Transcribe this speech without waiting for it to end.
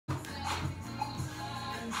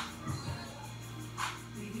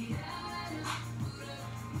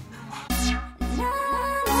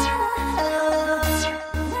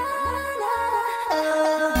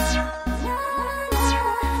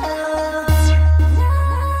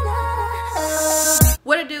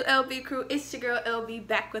LB crew? It's your girl LB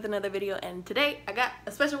back with another video, and today I got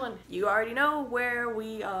a special one. You already know where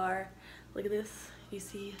we are. Look at this. You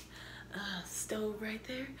see a stove right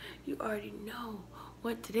there? You already know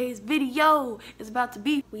what today's video is about to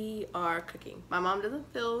be. We are cooking. My mom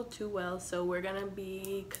doesn't feel too well, so we're gonna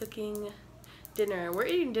be cooking dinner. We're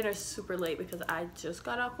eating dinner super late because I just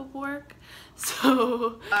got off of work.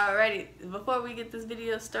 So alrighty, before we get this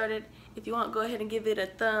video started, if you want, go ahead and give it a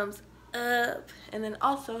thumbs up, and then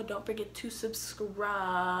also don't forget to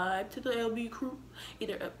subscribe to the LB crew,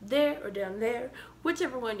 either up there or down there,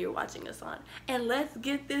 whichever one you're watching us on. And let's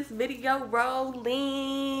get this video rolling.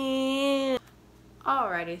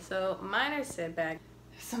 Alrighty, so minor setback.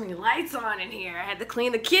 There's so many lights on in here. I had to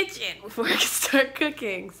clean the kitchen before I could start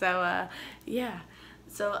cooking. So yeah,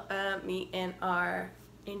 so me and our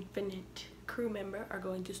infinite crew member are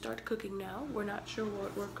going to start cooking now. We're not sure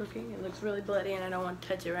what we're cooking. It looks really bloody and I don't want to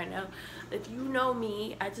touch it right now. If you know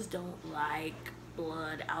me, I just don't like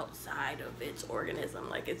blood outside of its organism.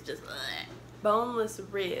 Like, it's just boneless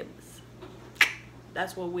ribs.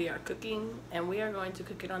 That's what we are cooking, and we are going to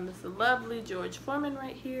cook it on this lovely George Foreman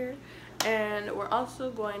right here. And we're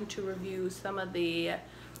also going to review some of the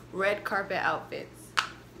red carpet outfits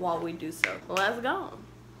while we do so. Let's go.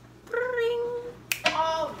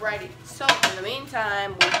 Alrighty, so in the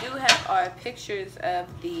meantime, we do have our pictures of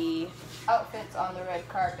the outfits on the red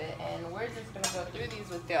carpet, and we're just gonna go through these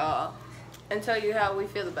with y'all and tell you how we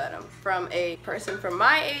feel about them from a person from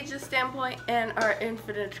my age's standpoint and our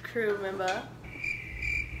infinite crew member.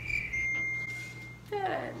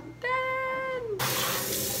 Dun, dun.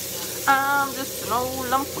 I'm just an old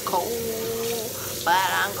lump of coal, but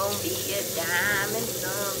I'm gonna be a diamond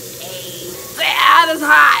someday. Yeah, that's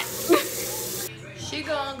hot. She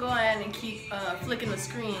gonna go ahead and keep flicking the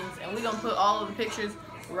screens, and we're gonna put all of the pictures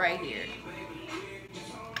right here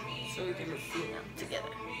so we can just see them together.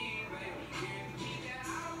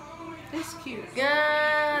 It's cute.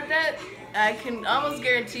 God, that I can almost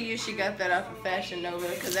guarantee you she got that off of Fashion Nova,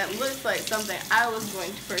 because that looks like something I was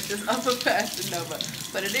going to purchase off of Fashion Nova.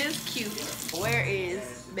 But it is cute. Where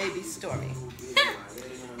is baby Stormy?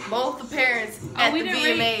 Both the parents at the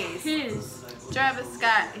VMAs. His. Travis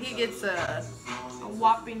Scott, he gets a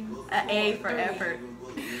whopping A for 30. effort.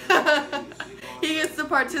 He gets the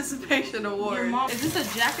participation award. Your mom, is this a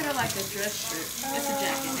jacket or like a dress shirt? It's a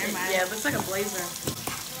jacket, never mind. Yeah, but it's like a blazer.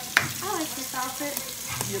 I like this outfit.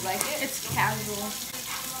 You like it? It's casual.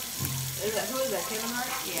 Who is that, Kevin Hart?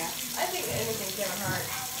 Yeah. I think anything Kevin Hart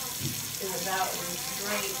is about is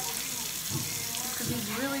great. Because he's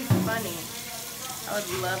really funny. I would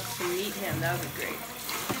love to meet him. That would be great.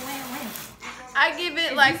 When? I give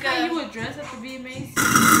it Is like this how you would dress at the VMAs?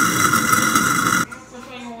 Which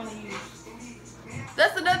one you want to use?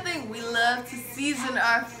 That's another thing. We love to season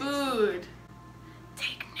our food.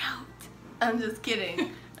 Take note. I'm just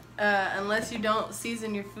kidding. Unless you don't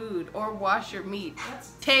season your food or wash your meat.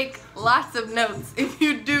 Take lots of notes if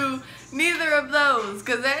you do neither of those,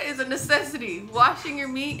 because that is a necessity. Washing your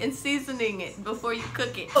meat and seasoning it before you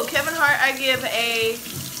cook it. Oh, Kevin Hart, I give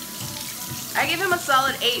him a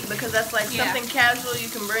solid 8, because that's like something casual you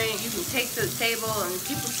can bring, you can take to the table, and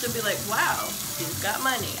people should be like, wow, he's got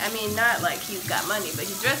money. I mean, not like he's got money, but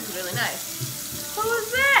he dresses really nice. Who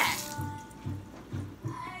is that?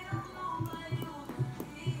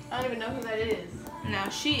 I don't even know who that is. Now,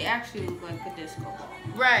 she actually looks like a disco ball.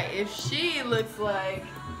 Right, if she looks like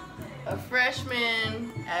a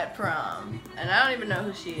freshman at prom, and I don't even know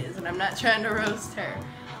who she is, and I'm not trying to roast her,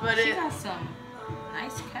 but she got some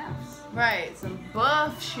nice calves. Right, some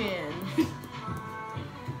buff shin.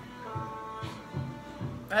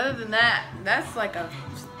 Other than that, that's like a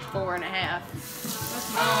 4.5.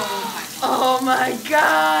 Oh my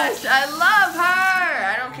gosh, I love her.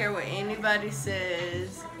 I don't care what anybody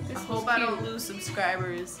says. I hope I don't lose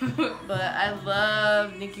subscribers, but I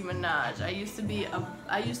love Nicki Minaj. I used to be a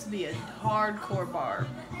hardcore barb.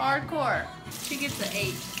 Hardcore. She gets an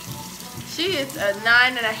 8. She is a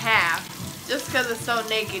 9.5. Just because it's so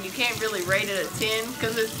naked. You can't really rate it a 10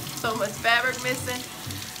 because there's so much fabric missing.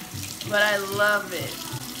 But I love it.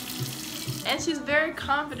 And she's very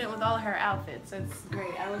confident with all of her outfits. It's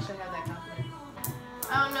great. I wish I had that confidence.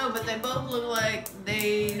 I don't know, but they both look like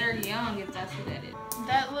they're young, if that's what that is.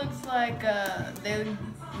 That looks like they're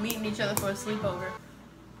meeting each other for a sleepover.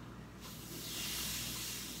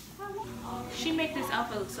 She made this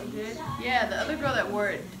outfit look so good. Yeah, the other girl that wore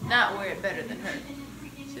it did not wear it better than her.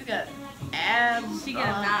 She's got abs. She got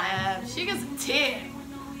a 9. Abs. She gets a 10.5.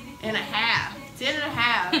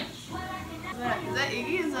 10.5. Is that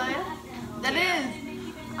Iggy Azalea? That is.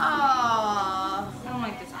 Aww. I don't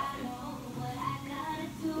like this outfit.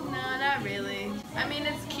 No, not really. I mean,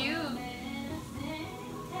 it's cute.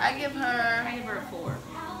 I give her I give her a 4.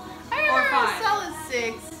 I give Or her 5. a solid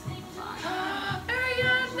 6.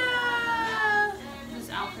 Ariana! This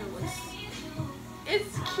outfit was.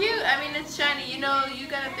 It's cute. I mean, it's shiny. You know, you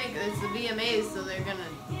gotta think it's the VMAs, so they're gonna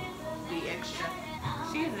be extra.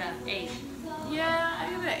 She is an 8. Yeah, I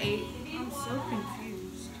give it an 8. I'm so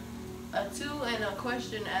confused. A 2 and a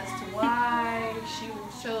question as to why she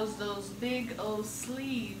chose those big old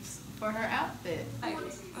sleeves for her outfit. I don't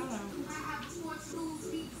know.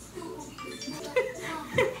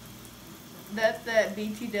 That's that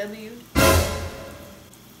BTW.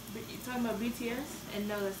 But you talking about BTS? And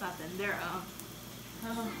no, that's not them. They're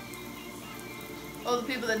Oh, the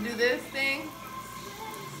people that do this thing.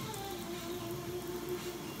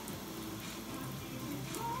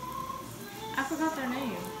 I forgot their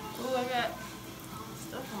name. Ooh, I got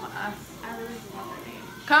stuff on my eye. I really forgot their name.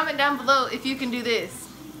 Comment down below if you can do this.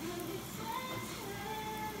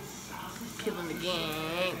 Killing the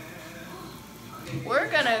gang. We're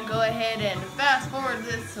gonna go ahead and fast forward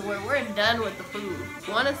this to where we're done with the food.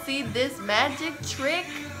 Wanna see this magic trick?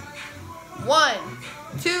 1,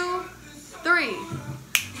 2, 3.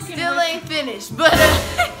 Still ain't finished, but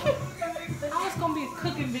I was gonna be a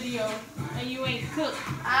cooking video, and you ain't cooked.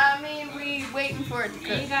 I mean, we waiting for it to And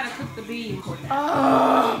cook. you gotta cook the beans.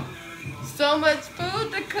 Oh, so much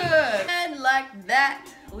food to cook. And like that,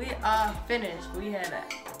 we are finished. We had an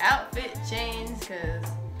outfit change because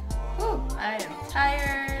I am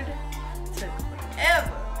tired. Took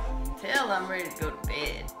forever till I'm ready to go to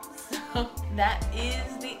bed. So that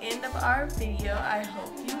is the end of our video. I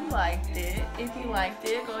hope you liked it. If you liked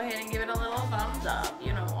it, go ahead and give it a little thumbs up.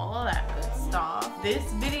 You know, all of that good stuff. This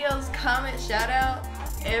video's comment shout out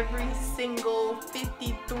every single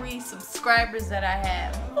 53 subscribers that I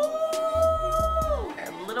have. Woo!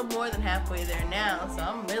 We're a little more than halfway there now, so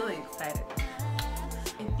I'm really excited.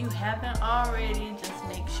 If you haven't already, just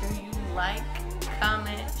make sure you like,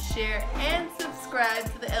 comment, share, and subscribe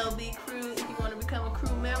to the LB crew if you want to become a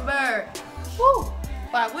crew member. Woo!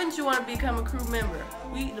 Why wouldn't you want to become a crew member?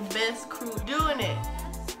 We the best crew doing it.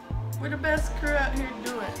 We're the best crew out here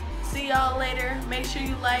doing it. See y'all later. Make sure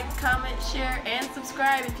you like, comment, share, and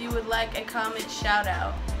subscribe if you would like a comment shout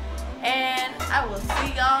out. And I will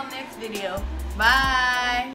see y'all next video. Bye!